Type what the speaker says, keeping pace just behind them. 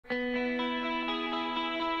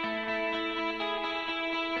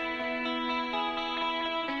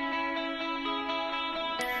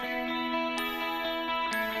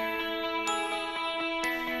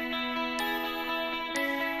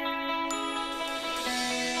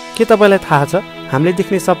के तपाईलाई थाहा छ हामीले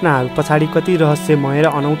देख्ने सपनाहरू पछाडि कति रहस्यमय र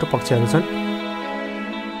अनौठो पक्षहरू छन्?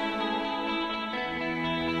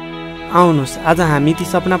 आउनुहोस् आज हामी ती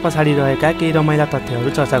सपना पछाडि रहेका केही रमाइला तथ्यहरू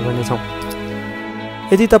चर्चा गर्नेछौँ।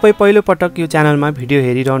 यदि तपाईँ पहिलो पटक यो च्यानलमा भिडियो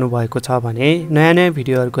हेरिरहनु भएको छ भने नयाँ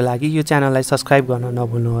भिडियोहरूको लागि यो च्यानललाई सब्स्क्राइब गर्न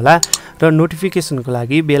नभुल्नुहोला र नोटिफिकेसनको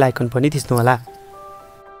लागि बेल आइकन पनि थिच्नुहोला।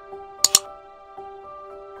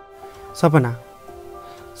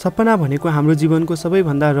 सपना भनेको हाम्रो जीवनको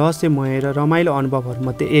सबैभन्दा रहस्यमय र रमाइलो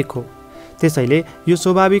अनुभवहरूमध्ये एक हो। त्यसैले यो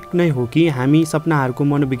स्वाभाविक नै हो कि हामी सपनाहरूको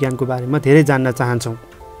मनोविज्ञानको बारेमा धेरै जान्न चाहन्छौँ।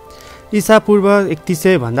 ईसा पूर्व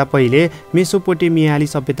 3100 भन्दा पहिले मेसोपोटेमियाली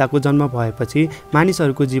सभ्यताको जन्म भएपछि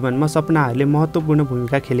मानिसहरूको जीवनमा सपनाहरूले महत्त्वपूर्ण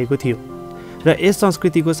भूमिका खेलेको थियो र यस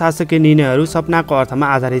संस्कृतिको शासकीय निर्णयहरू सपनाको अर्थमा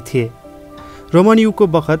आधारित थिए। रोमन युगको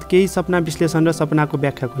बखत केही सपना विश्लेषण र सपनाको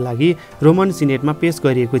व्याख्याको लागि रोमन सिनेटमा पेश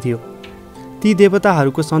गरिएको थियो। ती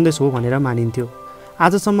देवताहरूको सन्देश हो भनेर मानिन्थ्यो।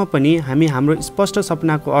 आजसम्म पनि हामी हाम्रो स्पष्ट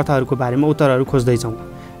सपनाको अर्थहरूको बारेमा उत्तरहरू खोज्दैछौँ।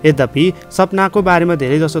 यद्यपि सपनाको बारेमा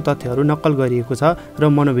धेरैजसो तथ्यहरू नक्कल गरिएको छ र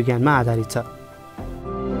मनोविज्ञानमा आधारित छ।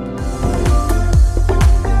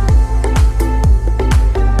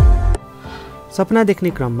 सपना देख्ने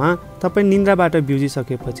क्रममा तपाईँ निन्द्राबाट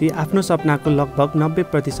बिउजिसकेपछि आफ्नो सपनाको लगभग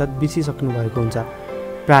 90% बिर्सिसक्नु भएको हुन्छ।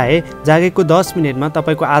 प्राय जागेको 10 मिनेटमा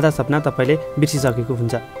तपाईँको आधा सपना तपाईँले बिर्सिसकेको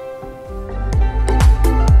हुन्छ।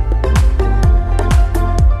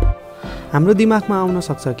 हाम्रो दिमागमा आउन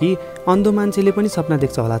सक्छ कि अन्धो मान्छेले पनि सपना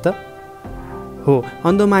देख्छ होला त? हो,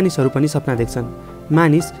 अन्धो मानिसहरू पनि सपना देख्छन्।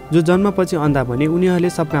 मानिस जो जन्मपछि अन्धा भने उनीहरूले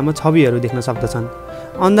सपनामा छविहरू देख्न सक्दछन्।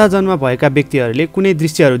 अन्धा जन्म भएका व्यक्तिहरूले कुनै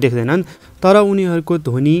दृश्यहरू देख्दैनन्, तर उनीहरूको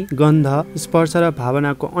ध्वनि, गन्ध, स्पर्श र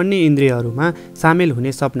भावनाको अन्य इन्द्रियहरूमा सामेल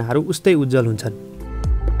हुने सपनाहरू उस्तै उज्जवल हुन्छन्।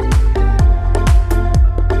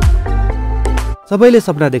 सबैले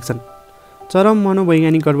सपना देख्छन्। चरम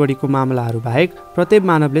मनोवैज्ञानिक गडबडीको मामलाहरू बाहेक प्रत्येक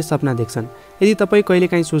मानवले सपना देख्छन्। यदि तपाईँ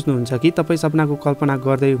कहिलेकाहीँ सोच्नुहुन्छ कि तपाईँ सपनाको कल्पना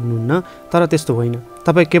गर्दै हुनुहुन्न, तर त्यस्तो होइन।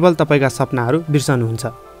 तपाईँ केवल तपाईँका सपनाहरू बिर्सनुहुन्छ।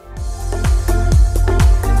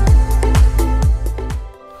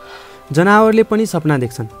 जनावरले पनि सपना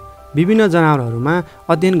देख्छन्। विभिन्न जनावरहरूमा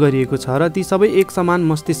अध्ययन गरिएको छ र ती सबै एक समान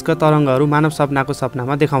मस्तिष्क तरङ्गहरू मानव सपनाको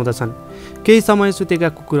सपनामा देखाउँदछन्। केही समय सुतेका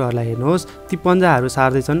कुकुरहरूलाई हेर्नुहोस्, ती पन्जाहरू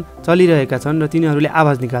सार्दैछन्, चलिरहेका छन् र तिनीहरूले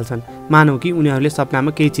आवाज निकाल्छन्, मानौ कि उनीहरूले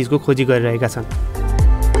सपनामा केही चिजको खोजी गरिरहेका छन्।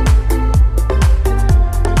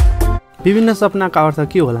 विभिन्न सपनाका अर्थ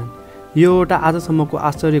के होलान्? यो एउटा आजसम्मको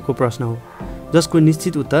आश्चर्यको प्रश्न हो जसको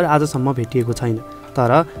निश्चित उत्तर आजसम्म भेटिएको छैन।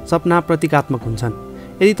 तर सपना प्रतीकात्मक हुन्छन्।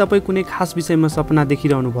 यदि तपाईँ कुनै खास विषयमा सपना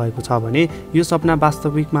देखिरहनु भएको छ भने यो सपना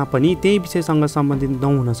वास्तविकमा पनि त्यही विषयसँग सम्बन्धित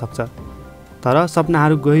नहुन सक्छ। तर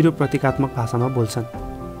सपनाहरू गहिरो प्रतीकात्मक भाषामा बोल्छन्।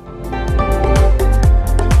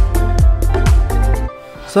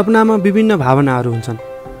 सपनामा विभिन्न भावनाहरू हुन्छन्।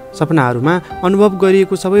 सपनाहरूमा अनुभव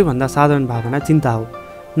गरिएको सबैभन्दा साधारण भावना चिन्ता हो।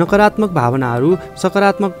 नकारात्मक भावनाहरू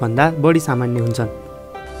सकारात्मक भन्दा बढी सामान्य हुन्छन्।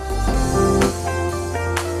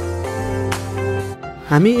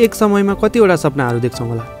 हामी एक समयमा कतिवटा सपनाहरू देख्छौँ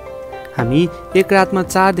होला? हामी एक रातमा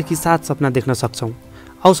 4 देखि 7 सपना देख्न सक्छौँ।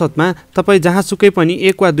 औसतमा तपाईँ जहाँसुकै पनि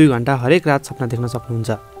 1 वा 2 घण्टा हरेक रात सपना देख्न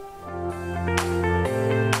सक्नुहुन्छ।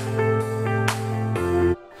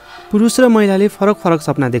 पुरुष र महिलाले फरक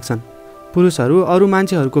सपना देख्छन्। पुरुषहरू अरू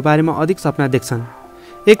मान्छेहरूको बारेमा अधिक सपना देख्छन्।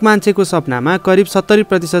 एक मान्छेको सपनामा करिब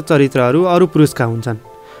 70% चरित्रहरू अरू पुरुषका हुन्छन्।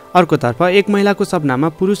 अर्कोतर्फ एक महिलाको सपनामा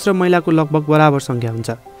पुरुष र महिलाको लगभग बराबर सङ्ख्या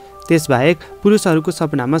हुन्छ। त्यसबाहेक पुरुषहरूको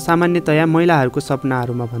सपनामा सामान्यतया महिलाहरूको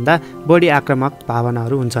सपनाहरूमा भन्दा बढी आक्रामक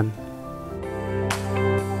भावनाहरू हुन्छन्।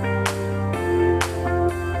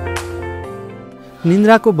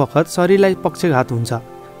 निन्द्राको बखत शरीरलाई पक्षघात हुन्छ।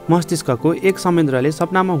 मस्तिष्कको एक संयन्त्रले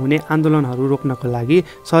सपनामा हुने आन्दोलनहरू रोक्नको लागि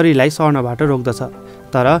शरीरलाई सर्नबाट रोक्दछ।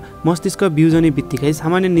 तर मस्तिष्क बिउजने बित्तिकै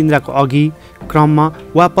सामान्य निन्द्राको अघि, क्रममा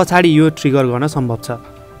वा पछाडि यो ट्रिगर गर्न सम्भव छ।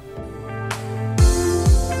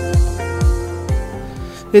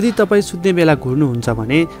 यदि तपाईँ सुत्ने बेला घुर्नुहुन्छ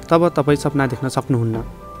भने तब तपाईँ सपना देख्न सक्नुहुन्न।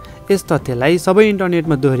 यस तथ्यलाई सबै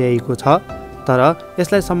इन्टरनेटमा दोहोर्याइएको छ, तर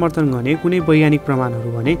यसलाई समर्थन गर्ने कुनै वैज्ञानिक प्रमाणहरू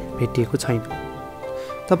भने भेटिएको छैन।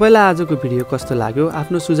 तपाईलाई आजको भिडियो कस्तो लाग्यो?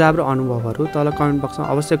 आफ्नो सुझाव र अनुभवहरू तल कमेन्ट बक्समा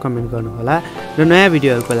अवश्य कमेन्ट गर्नुहोला र नयाँ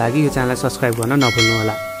भिडियोहरूको लागि यो च्यानललाई सब्स्क्राइब गर्न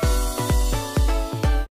नभुल्नुहोला।